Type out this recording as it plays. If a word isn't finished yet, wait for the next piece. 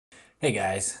Hey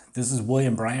guys, this is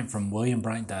William Bryant from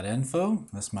williambryant.info.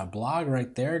 That's my blog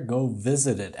right there. Go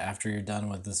visit it after you're done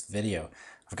with this video.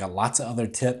 I've got lots of other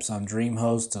tips on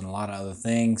Dreamhost and a lot of other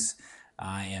things.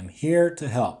 I am here to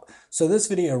help. So this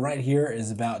video right here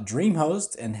is about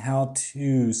Dreamhost and how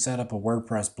to set up a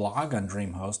WordPress blog on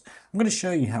Dreamhost. I'm going to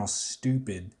show you how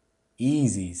stupid,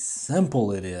 easy,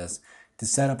 simple it is to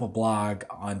set up a blog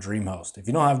on Dreamhost. If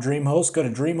you don't have Dreamhost, go to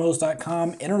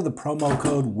dreamhost.com, enter the promo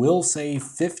code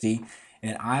WILLSAVE50,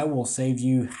 and I will save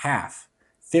you half,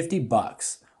 50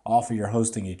 bucks off of your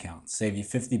hosting account. Save you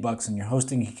 50 bucks on your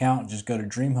hosting account. Just go to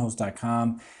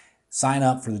dreamhost.com, sign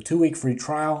up for the 2-week free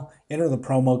trial, enter the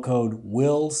promo code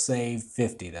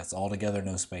WILLSAVE50. That's all together,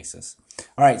 no spaces.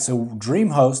 All right, so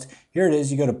Dreamhost, here it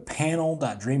is. You go to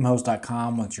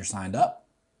panel.dreamhost.com once you're signed up.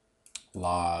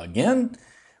 Log in.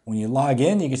 When you log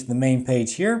in, you get to the main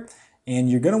page here, and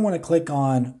you're going to want to click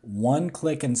on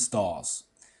one-click installs.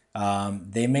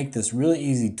 They make this really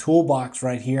easy toolbox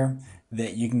right here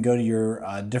that you can go to your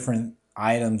different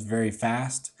items very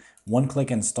fast. One-click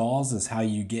installs is how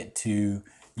you get to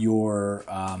your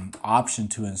option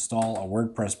to install a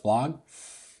WordPress blog.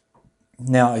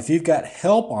 Now, if you've got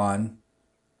help on,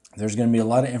 there's going to be a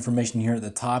lot of information here at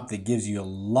the top that gives you a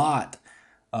lot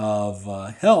of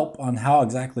help on how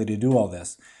exactly to do all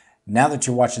this. Now that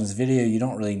you're watching this video, you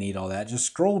don't really need all that. Just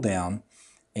scroll down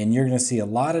and you're going to see a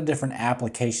lot of different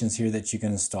applications here that you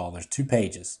can install. There's 2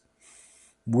 pages.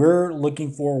 We're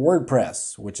looking for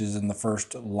WordPress, which is in the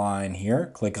first line here.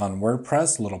 Click on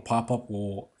WordPress, a little pop-up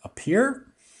will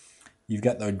appear. You've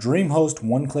got the Dreamhost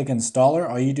one-click installer.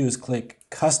 All you do is click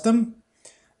custom.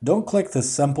 Don't click the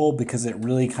simple because it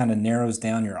really kind of narrows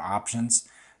down your options.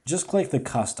 Just click the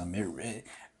custom.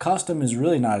 Custom is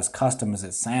really not as custom as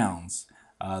it sounds.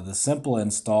 The simple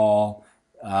install,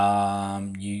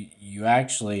 you've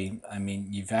actually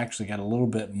got a little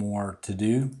bit more to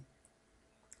do.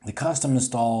 The custom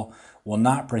install will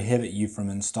not prohibit you from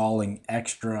installing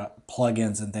extra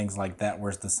plugins and things like that,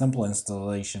 whereas the simple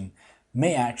installation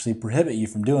may actually prohibit you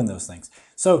from doing those things.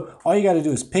 So all you got to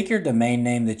do is pick your domain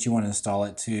name that you want to install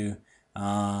it to.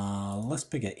 Let's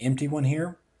pick an empty one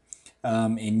here.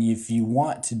 And if you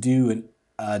want to do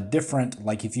a different,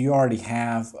 like if you already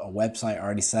have a website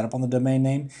already set up on the domain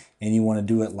name and you want to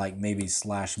do it like maybe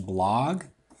 /blog,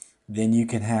 then you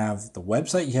can have the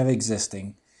website you have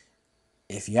existing.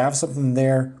 If you have something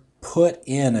there, put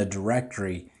in a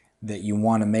directory that you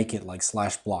want to make it like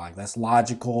 /blog. That's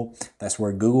logical. That's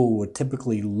where Google would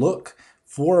typically look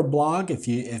for a blog if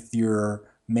your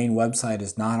main website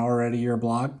is not already your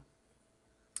blog.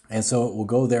 And so it will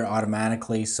go there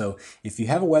automatically. So if you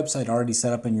have a website already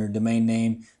set up in your domain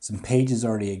name, some pages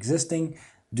already existing,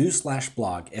 do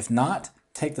 /blog. If not,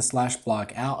 take the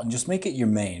 /blog out and just make it your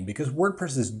main, because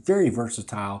WordPress is very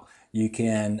versatile. You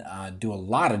can do a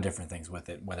lot of different things with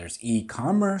it, whether it's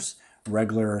e-commerce,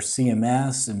 regular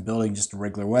CMS, and building just a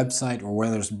regular website, or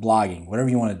whether it's blogging, whatever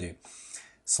you want to do.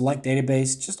 Select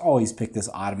database. Just always pick this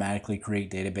automatically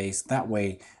create database. That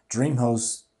way,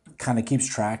 Dreamhost kind of keeps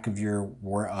track of your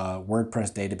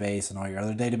WordPress database and all your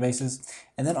other databases.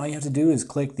 And then all you have to do is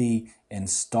click the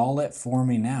install it for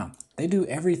me now. They do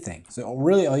everything. So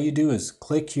really all you do is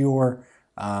click your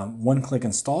one-click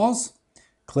installs,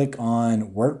 click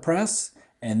on WordPress,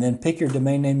 and then pick your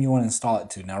domain name you want to install it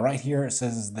to. Now right here it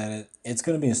says that it's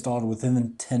going to be installed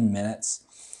within 10 minutes.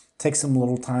 Takes some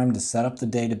little time to set up the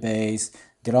database,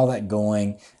 get all that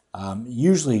going.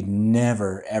 Usually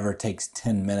never ever takes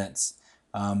 10 minutes.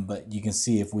 But you can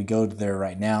see if we go to there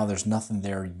right now, there's nothing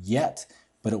there yet,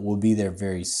 but it will be there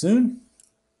very soon.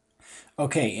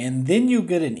 Okay, and then you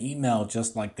get an email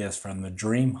just like this from the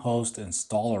Dreamhost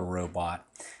installer robot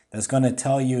that's going to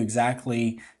tell you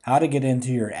exactly how to get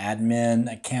into your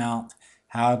admin account,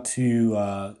 how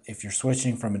to, if you're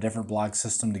switching from a different blog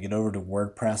system, to get over to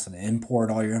WordPress and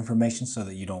import all your information so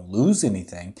that you don't lose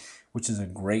anything, which is a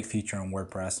great feature on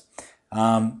WordPress.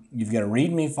 You've got a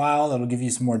README file that'll give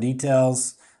you some more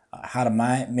details. How to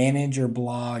manage your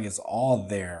blog is all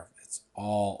there. It's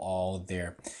all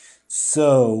there.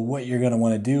 So what you're going to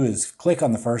want to do is click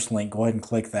on the first link. Go ahead and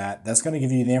click that. That's going to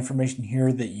give you the information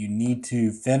here that you need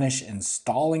to finish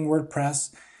installing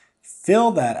WordPress.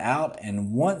 Fill that out,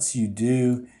 and once you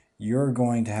do, you're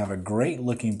going to have a great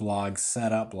looking blog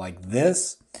set up like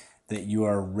this that you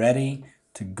are ready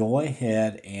to go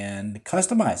ahead and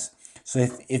customize. So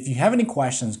if you have any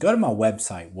questions, go to my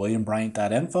website,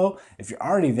 williambryant.info. If you're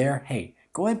already there, hey,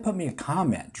 go ahead and put me a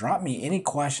comment. Drop me any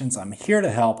questions. I'm here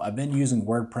to help. I've been using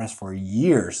WordPress for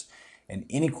years, and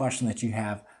any question that you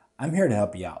have, I'm here to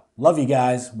help you out. Love you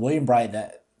guys. William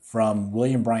Bryant from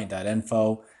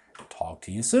williambryant.info. Talk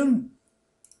to you soon.